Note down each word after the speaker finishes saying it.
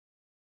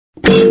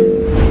Hey,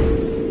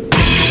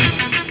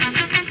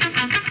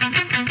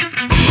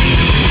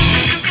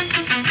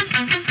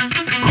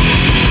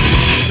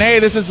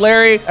 this is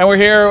Larry, and we're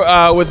here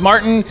with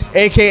Martin,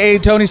 a.k.a.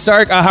 Tony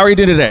Stark. How are you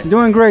doing today?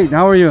 Doing great.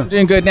 How are you?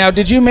 Doing good. Now,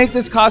 did you make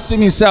this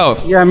costume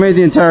yourself? Yeah, I made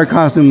the entire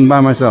costume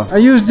by myself. I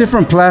used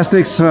different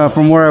plastics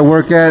from where I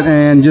work at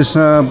and just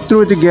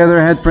threw it together.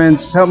 I had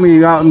friends help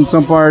me out in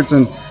some parts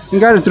and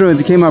got it through.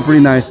 It came out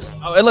pretty nice.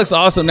 Oh, it looks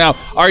awesome. Now,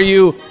 are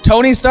you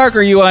Tony Stark or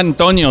are you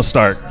Antonio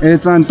Stark?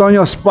 It's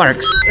Antonio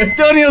Sparks.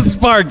 Antonio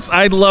Sparks.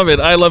 I love it.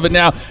 I love it.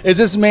 Now, is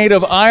this made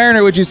of iron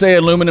or would you say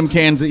aluminum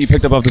cans that you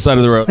picked up off the side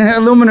of the road?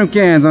 Aluminum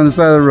cans on the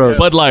side of the road.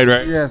 Bud Light,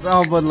 right? Yes,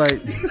 all Bud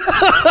Light.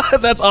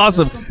 That's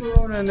awesome. Some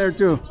Corona in there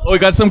too. Oh, we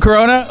got some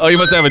Corona? Oh, you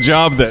must have a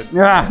job then.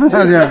 Yeah,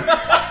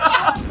 yeah.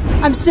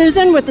 I'm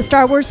Susan with the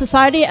Star Wars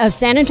Society of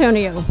San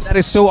Antonio. That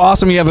is so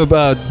awesome. You have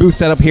a booth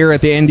set up here at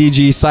the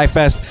NDG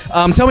Sci-Fest.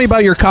 Tell me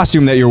about your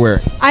costume that you're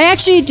wearing. I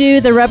actually do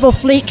the Rebel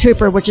Fleet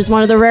Trooper, which is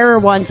one of the rarer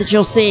ones that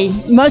you'll see.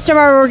 Most of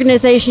our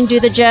organization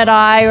do the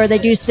Jedi, or they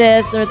do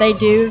Sith, or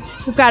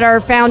we've got our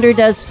founder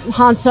does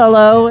Han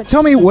Solo.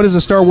 Tell me, what does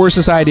the Star Wars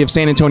Society of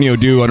San Antonio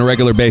do on a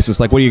regular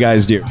basis? Like, what do you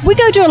guys do? We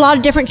go to a lot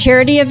of different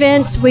charity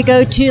events. We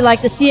go to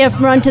like the CF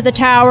Run to the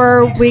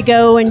Tower. We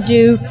go and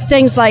do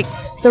things like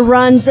the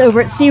runs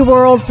over at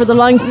SeaWorld for the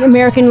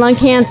American lung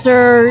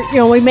cancer. You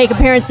know, we make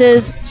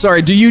appearances.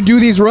 Sorry, do you do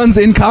these runs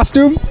in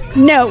costume?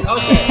 No,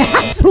 okay.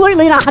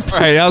 Absolutely not. All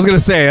right, I was going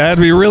to say,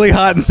 that'd be really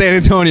hot in San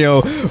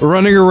Antonio,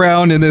 running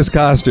around in this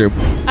costume.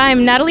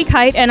 I'm Natalie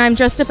Kite, and I'm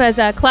dressed up as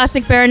a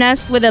classic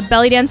Baroness with a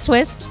belly dance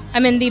twist.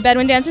 I'm in the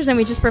Bedouin Dancers, and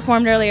we just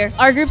performed earlier.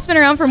 Our group's been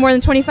around for more than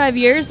 25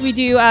 years. We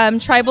do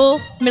tribal,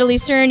 Middle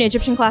Eastern,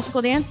 Egyptian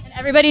classical dance.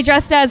 Everybody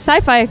dressed as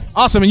sci-fi.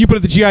 Awesome, and you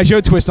put the G.I.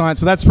 Joe twist on it,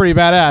 so that's pretty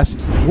badass.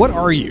 What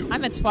are you?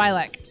 I'm a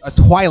Twi'lek. A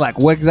Twi'lek.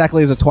 What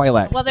exactly is a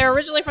Twi'lek? Well, they're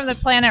originally from the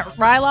planet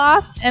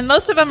Ryloth, and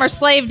most of them are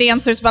slave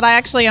dancers, but I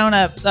actually own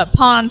a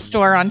pawn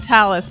store on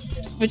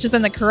Talos, which is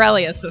in the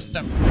Corellia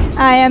system.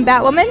 I am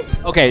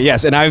Batwoman. Okay,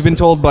 yes, and I've been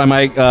told by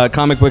my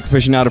comic book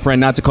aficionado friend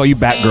not to call you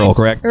Batgirl,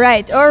 correct?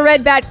 Right, or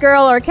Red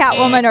Batgirl, or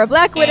Catwoman, or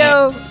Black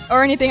Widow,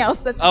 or anything else.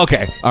 That's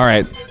Okay, all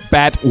right.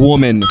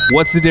 Batwoman.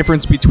 What's the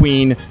difference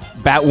between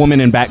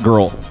Batwoman and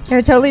Batgirl?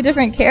 They're totally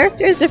different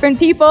characters, different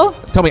people.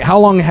 Tell me, how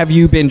long have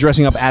you been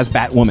dressing up as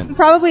Batwoman?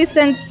 Probably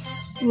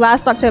since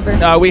last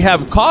October. We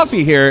have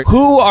coffee here.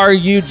 Who are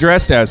you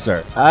dressed as,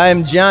 sir?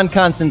 I'm John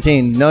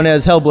Constantine, known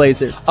as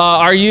Hellblazer.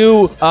 Are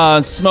you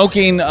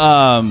smoking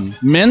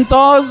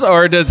menthols,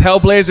 or does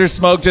Hellblazer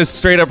smoke just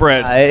straight up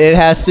red? It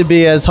has to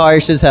be as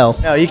harsh as hell.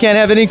 No, you can't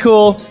have any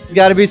cool. It's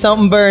got to be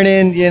something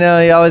burning. You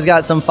know, you always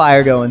got some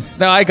fire going.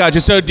 No, I got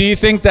you. So do you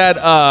think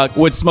that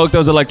would smoke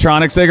those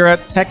electronic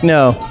cigarettes? Heck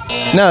no.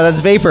 No, that's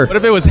vapor. What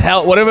if it was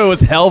hell? What if it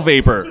was hell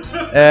vapor?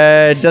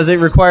 Does it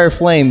require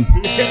flame?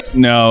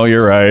 No,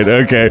 you're right.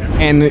 Okay.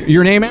 And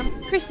your name,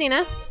 ma'am?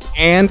 Christina.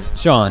 And?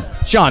 Sean.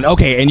 Sean,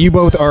 okay, and you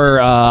both are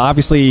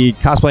obviously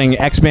cosplaying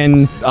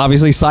X-Men,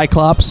 obviously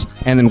Cyclops,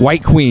 and then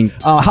White Queen.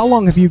 How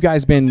long have you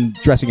guys been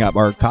dressing up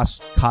or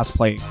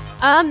cosplaying?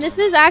 This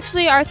is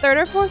actually our third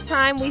or fourth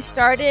time. We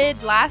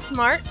started last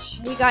March.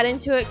 We got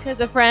into it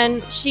because a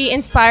friend, she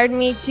inspired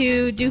me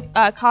to do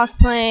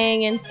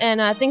cosplaying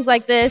and things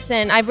like this,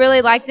 and I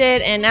really liked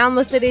it, and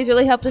Alamo City's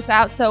really helped us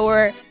out, so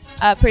we're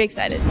pretty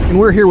excited. And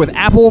we're here with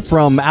Apple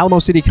from Alamo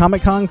City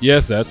Comic Con.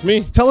 Yes, that's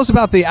me. Tell us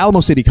about the Alamo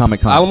City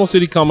Comic Con. Alamo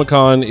City Comic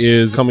Con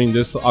is coming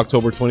this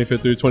October 25th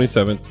through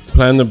 27th.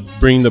 Plan to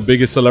bring the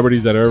biggest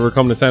celebrities that have ever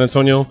come to San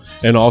Antonio,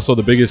 and also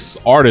the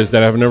biggest artists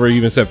that have never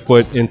even set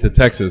foot into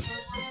Texas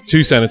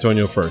to San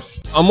Antonio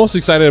first. I'm most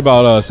excited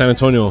about San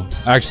Antonio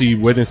actually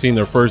witnessing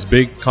their first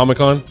big Comic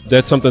Con.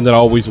 That's something that I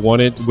always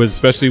wanted,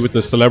 especially with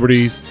the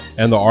celebrities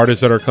and the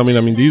artists that are coming.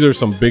 I mean, these are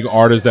some big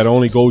artists that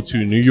only go to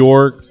New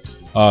York,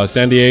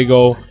 San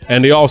Diego,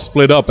 and they all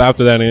split up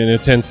after that and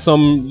attend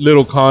some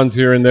little cons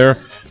here and there.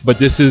 But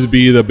this is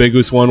the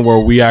biggest one where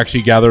we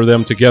actually gather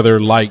them together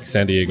like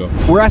San Diego.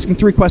 We're asking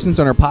 3 questions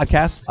on our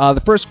podcast. The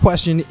first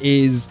question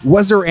is,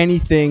 was there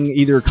anything,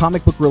 either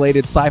comic book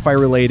related, sci-fi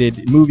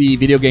related, movie,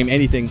 video game,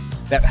 anything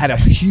that had a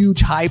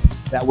huge hype,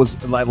 that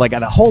was like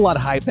had a whole lot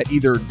of hype, that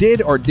either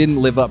did or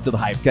didn't live up to the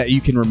hype that you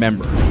can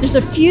remember? There's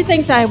a few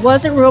things I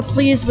wasn't real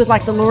pleased with,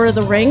 like the Lord of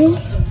the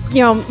Rings.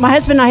 You know, my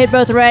husband and I had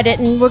both read it,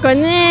 and we're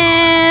going,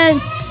 nah.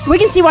 We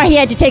can see why he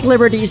had to take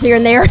liberties here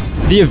and there.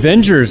 The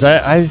Avengers,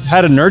 I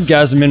had a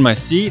nerdgasm in my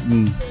seat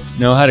and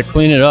know how to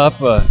clean it up.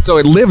 So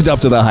it lived up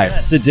to the hype.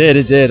 Yes, it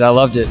did. I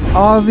loved it.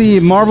 All the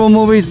Marvel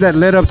movies that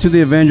led up to the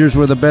Avengers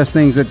were the best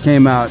things that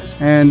came out,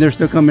 and they're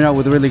still coming out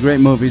with really great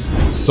movies.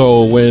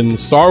 So when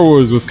Star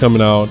Wars was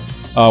coming out,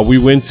 we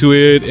went to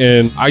it,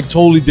 and I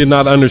totally did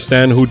not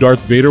understand who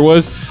Darth Vader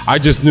was. I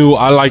just knew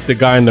I liked the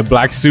guy in the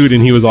black suit,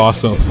 and he was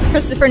awesome.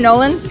 Christopher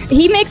Nolan.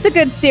 He makes a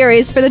good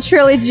series for the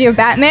trilogy of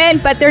Batman,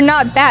 but they're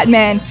not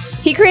Batman.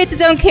 He creates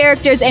his own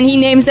characters, and he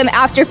names them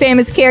after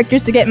famous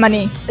characters to get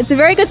money. It's a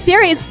very good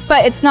series,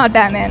 but it's not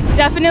Batman.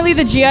 Definitely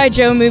the G.I.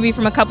 Joe movie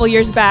from a couple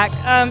years back.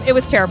 It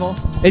was terrible.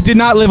 It did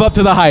not live up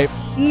to the hype.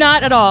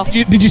 Not at all.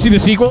 Did you see the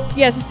sequel?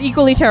 Yes, it's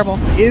equally terrible.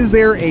 Is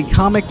there a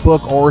comic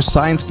book or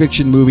science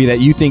fiction movie that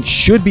you think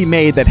should be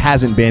made that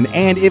hasn't been?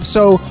 And if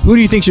so, who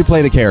do you think should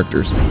play the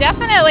characters?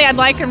 Definitely, I'd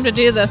like him to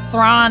do the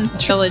Thrawn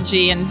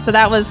trilogy, and so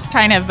that was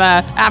kind of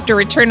after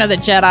Return of the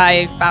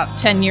Jedi, about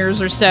 10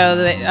 years or so.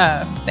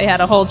 They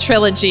had a whole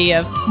trilogy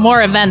of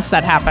more events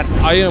that happened.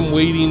 I am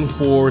waiting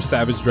for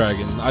Savage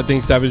Dragon. I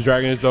think Savage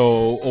Dragon is a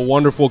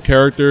wonderful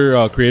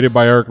character created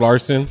by Eric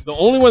Larson. The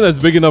only one that's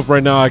big enough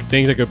right now I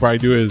think that could probably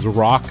do it is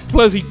Rock.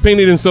 Plus, he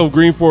painted himself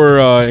green for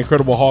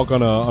Incredible Hulk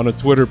on a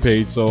Twitter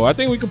page, so I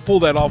think we could pull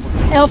that off.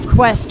 Elf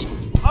Quest.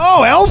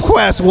 Oh, Elf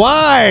Quest!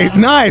 Why?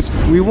 Nice.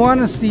 We want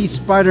to see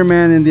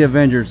Spider-Man in the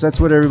Avengers. That's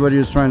what everybody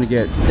was trying to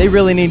get. They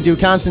really need to do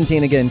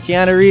Constantine again.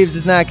 Keanu Reeves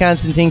is not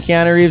Constantine.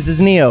 Keanu Reeves is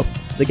Neo.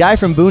 The guy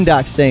from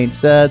Boondock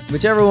Saints.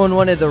 Whichever one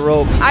wanted the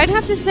role. I'd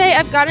have to say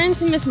I've gotten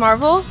into Miss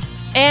Marvel,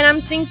 and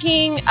I'm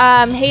thinking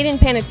Hayden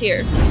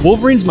Panettiere.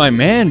 Wolverine's my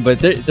man, but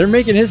they're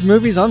making his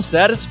movies. I'm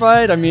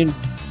satisfied. I mean,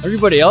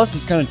 everybody else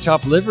is kind of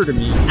chopped liver to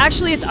me.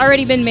 Actually, it's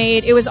already been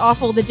made. It was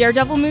awful, the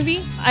Daredevil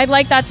movie. I'd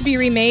like that to be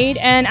remade.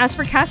 And as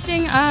for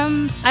casting,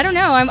 I don't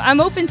know.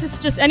 I'm open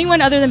to just anyone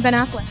other than Ben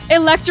Affleck.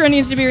 Elektra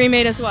needs to be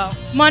remade as well.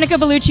 Monica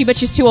Bellucci, but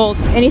she's too old.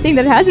 Anything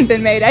that hasn't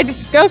been made. I'd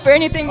go for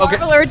anything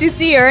Marvel or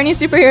DC or any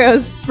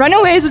superheroes.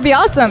 Runaways would be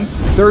awesome.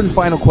 Third and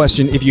final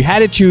question. If you had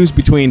to choose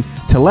between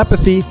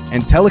telepathy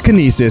and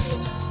telekinesis,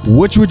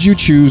 which would you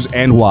choose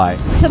and why?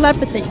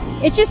 Telepathy.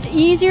 It's just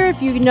easier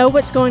if you know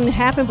what's going to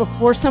happen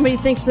before somebody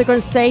thinks they're going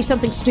to say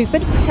something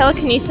stupid.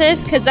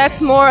 Telekinesis, because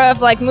that's more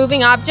of like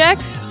moving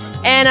objects.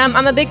 And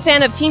I'm a big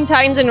fan of Teen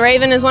Titans, and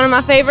Raven is one of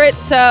my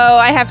favorites, so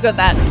I have to go with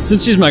that.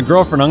 Since she's my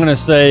girlfriend, I'm going to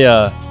say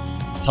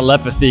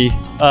telepathy.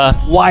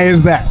 Why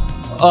is that?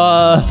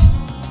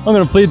 I'm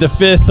going to plead the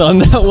fifth on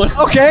that one.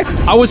 Okay.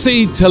 I would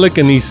say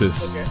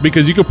telekinesis,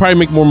 because you could probably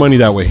make more money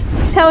that way.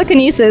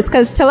 Telekinesis,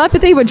 because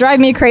telepathy would drive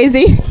me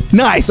crazy.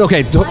 Nice.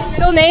 Okay. My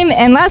middle name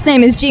and last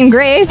name is Jean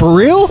Grey. For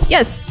real?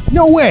 Yes.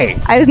 No way.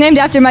 I was named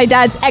after my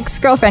dad's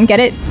ex-girlfriend. Get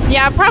it?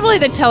 Yeah, probably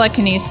the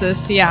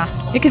telekinesis, yeah.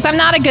 Because I'm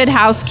not a good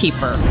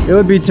housekeeper. It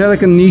would be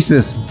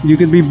telekinesis. You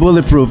could be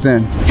bulletproof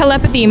then.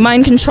 Telepathy,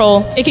 mind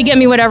control. It could get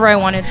me whatever I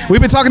wanted.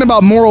 We've been talking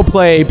about moral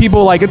play.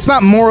 People like, it's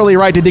not morally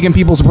right to dig in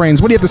people's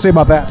brains. What do you have to say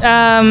about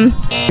that?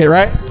 Okay,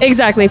 right?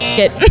 Exactly.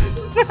 It.